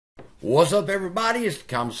What's up, everybody? It's the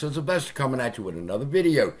Common Sense Investor coming at you with another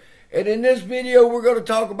video. And in this video, we're going to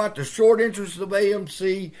talk about the short interest of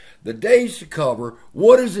AMC, the days to cover,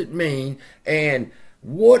 what does it mean, and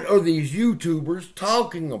what are these YouTubers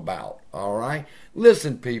talking about, all right?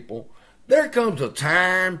 Listen, people, there comes a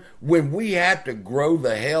time when we have to grow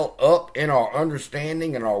the hell up in our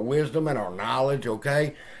understanding and our wisdom and our knowledge,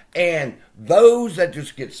 okay? And those that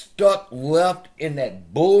just get stuck left in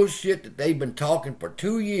that bullshit that they've been talking for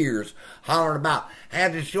 2 years, hollering about,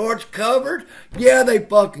 had the shorts covered? Yeah, they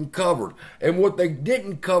fucking covered. And what they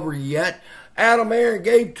didn't cover yet, Adam Aaron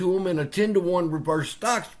gave to them in a 10-to-1 reverse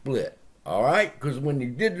stock split. All right? Because when you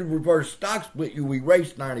did the reverse stock split, you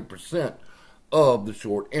erased 90% of the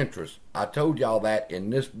short interest. I told y'all that in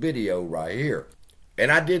this video right here. And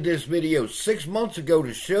I did this video 6 months ago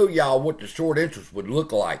to show y'all what the short interest would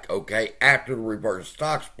look like, okay, after the reverse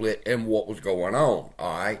stock split and what was going on,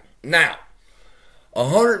 all right? Now,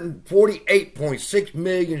 148.6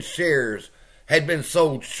 million shares had been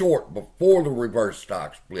sold short before the reverse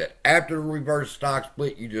stock split. After the reverse stock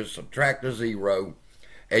split, you just subtract the zero,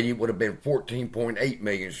 and you would have been 14.8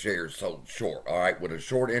 million shares sold short, all right, with a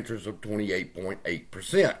short interest of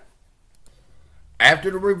 28.8%.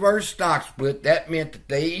 After the reverse stock split, that meant that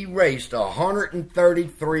they erased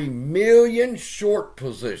 133 million short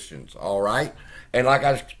positions, all right? And like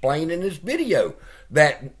I explained in this video,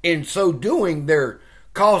 that in so doing, their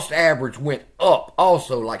cost average went up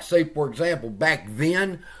also. Like, say, for example, back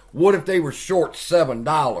then, what if they were short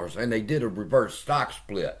 $7 and they did a reverse stock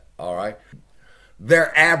split, all right?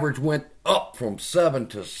 Their average went up from 7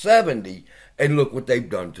 to 70, and look what they've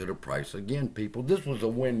done to the price. Again, people, this was a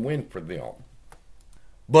win-win for them.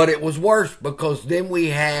 But it was worse because then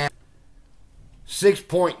we had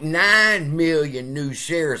 6.9 million new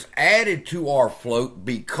shares added to our float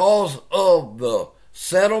because of the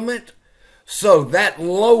settlement. So that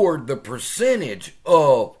lowered the percentage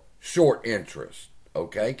of short interest.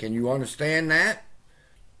 Okay, can you understand that?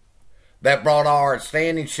 That brought our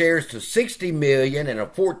outstanding shares to 60 million and a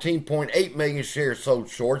 14.8 million shares sold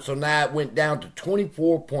short. So now it went down to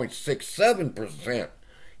 24.67%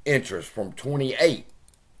 interest from 28.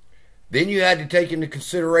 Then you had to take into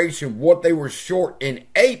consideration what they were short in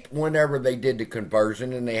APE whenever they did the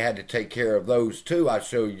conversion, and they had to take care of those too. I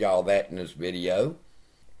showed y'all that in this video.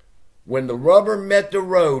 When the rubber met the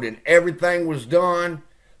road and everything was done,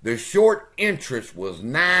 the short interest was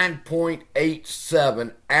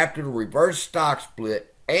 9.87 after the reverse stock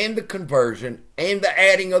split and the conversion and the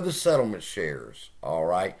adding of the settlement shares. All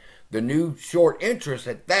right. The new short interest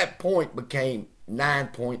at that point became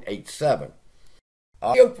 9.87.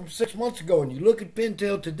 From 6 months ago, and you look at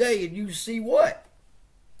Pintail today and you see what?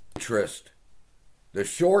 Interest. The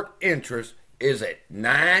short interest is at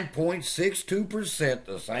 9.62%,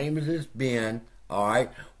 the same as it's been. All right,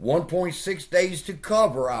 1.6 days to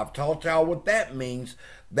cover. I've taught y'all what that means.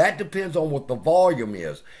 That depends on what the volume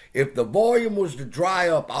is. If the volume was to dry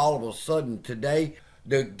up all of a sudden today,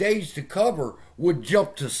 the days to cover would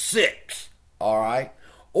jump to 6. All right.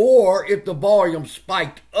 Or if the volume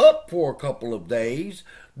spiked up for a couple of days,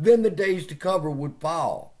 then the days to cover would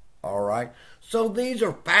fall. All right? So these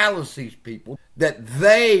are fallacies, people, that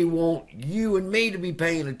they want you and me to be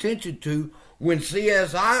paying attention to when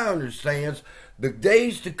CSI understands the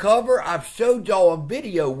days to cover. I've showed y'all a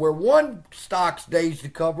video where one stock's days to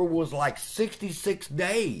cover was like 66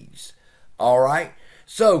 days. All right?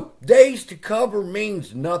 So, days to cover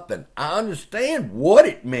means nothing. I understand what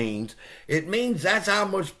it means. It means that's how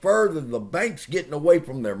much further the bank's getting away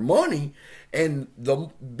from their money. And the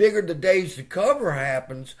bigger the days to cover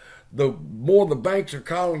happens, the more the banks are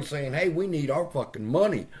calling saying, hey, we need our fucking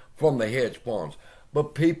money from the hedge funds.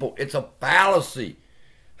 But people, it's a fallacy.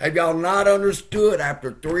 Have y'all not understood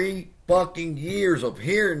after 3 fucking years of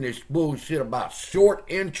hearing this bullshit about short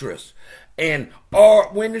interest and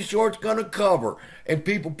when the short's gonna cover, and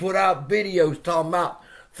people put out videos talking about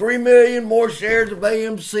 3 million more shares of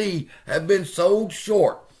AMC have been sold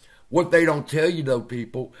short? What they don't tell you, though,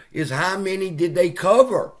 people, is how many did they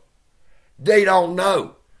cover? They don't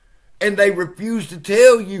know. And they refuse to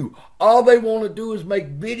tell you. All they want to do is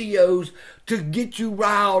make videos to get you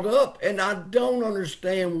riled up. And I don't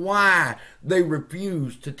understand why they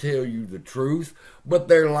refuse to tell you the truth, but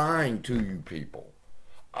they're lying to you, people.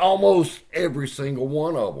 Almost every single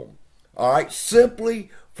one of them. All right? Simply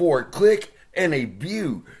for a click and a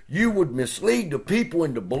view, you would mislead the people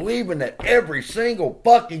into believing that every single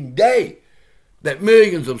fucking day that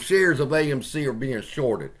millions of shares of AMC are being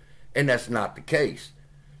shorted. And that's not the case.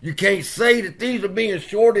 You can't say that these are being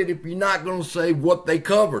shorted if you're not going to say what they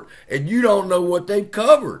covered. And you don't know what they've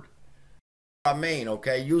covered. I mean,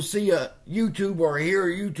 okay? You'll see a YouTuber or hear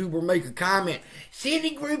a YouTuber make a comment,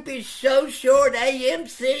 Citigroup is so short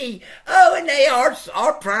AMC. Oh, and they are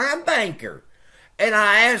our prime banker. And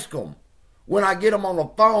I ask them, when I get them on the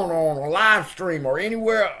phone or on a live stream or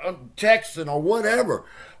anywhere, texting or whatever,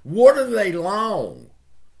 what are they long?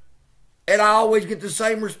 And I always get the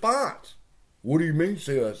same response. What do you mean,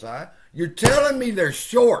 CSI? You're telling me they're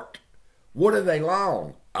short. What are they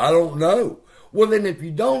long? I don't know. Well, then if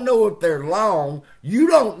you don't know if they're long, you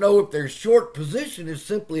don't know if their short position is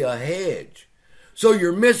simply a hedge. So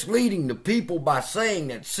you're misleading the people by saying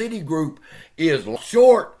that Citigroup is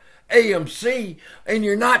short AMC, and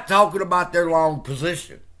you're not talking about their long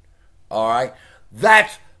position. All right?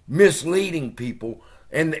 That's misleading people,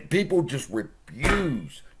 and people just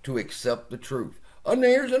refuse to accept the truth. And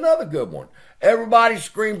here's another good one. Everybody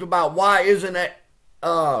screams about why isn't it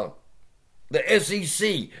the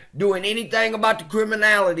SEC doing anything about the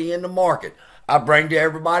criminality in the market. I bring to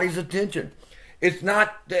everybody's attention, it's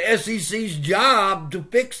not the SEC's job to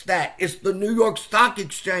fix that. It's the New York Stock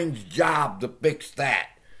Exchange job to fix that.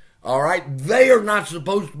 All right? They are not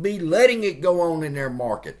supposed to be letting it go on in their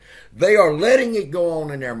market. They are letting it go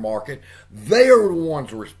on in their market. They are the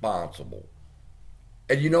ones responsible.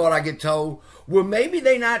 And you know what I get told? Well, maybe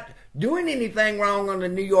they're not doing anything wrong on the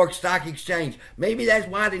New York Stock Exchange. Maybe that's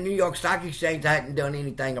why the New York Stock Exchange hadn't done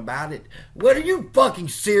anything about it. What, are you fucking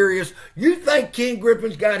serious? You think Ken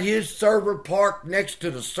Griffin's got his server parked next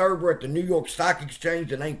to the server at the New York Stock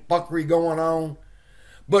Exchange and ain't fuckery going on?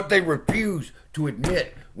 But they refuse to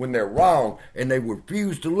admit when they're wrong, and they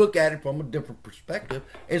refuse to look at it from a different perspective,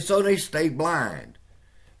 and so they stay blind.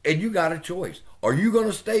 And you got a choice. Are you going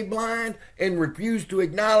to stay blind and refuse to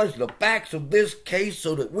acknowledge the facts of this case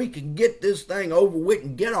so that we can get this thing over with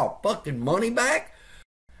and get our fucking money back?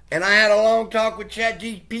 And I had a long talk with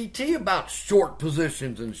ChatGPT about short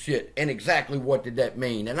positions and shit and exactly what did that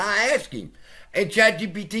mean. And I asked him, and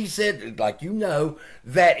ChatGPT said, like you know,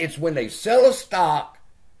 that it's when they sell a stock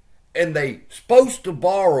and they supposed to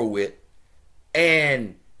borrow it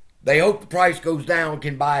and they hope the price goes down and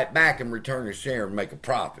can buy it back and return a share and make a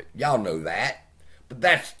profit. Y'all know that. But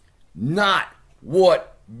that's not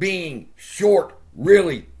what being short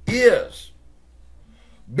really is.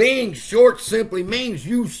 Being short simply means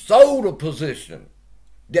you sold a position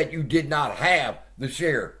that you did not have the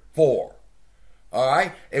share for. All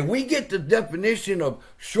right? And we get the definition of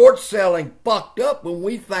short selling fucked up when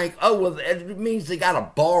we think, oh, well, it means they got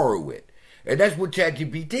to borrow it. And that's what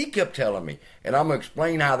ChatGPT kept telling me. And I'm going to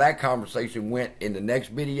explain how that conversation went in the next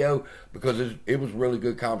video because it was a really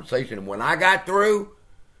good conversation. And when I got through,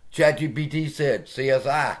 ChatGPT said,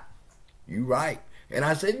 CSI, you right. And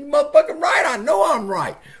I said, you motherfucking right. I know I'm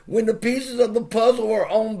right. When the pieces of the puzzle are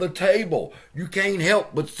on the table, you can't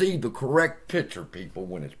help but see the correct picture, people,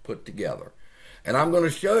 when it's put together. And I'm going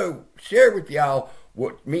to share with y'all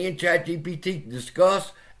what me and ChatGPT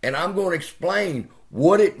discussed, and I'm going to explain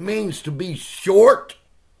what it means to be short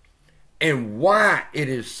and why it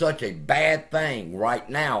is such a bad thing right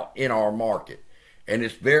now in our market. And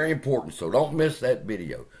it's very important, so don't miss that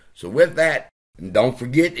video. So with that, and don't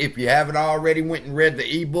forget, if you haven't already went and read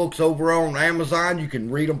the ebooks over on Amazon, you can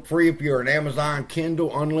read them free if you're an Amazon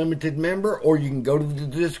Kindle Unlimited member, or you can go to the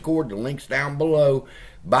Discord, the link's down below.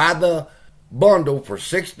 Buy the bundle for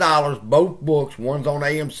 $6, both books. One's on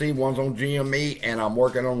AMC, one's on GME, and I'm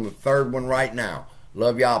working on the third one right now.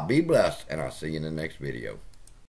 Love y'all, be blessed, and I'll see you in the next video.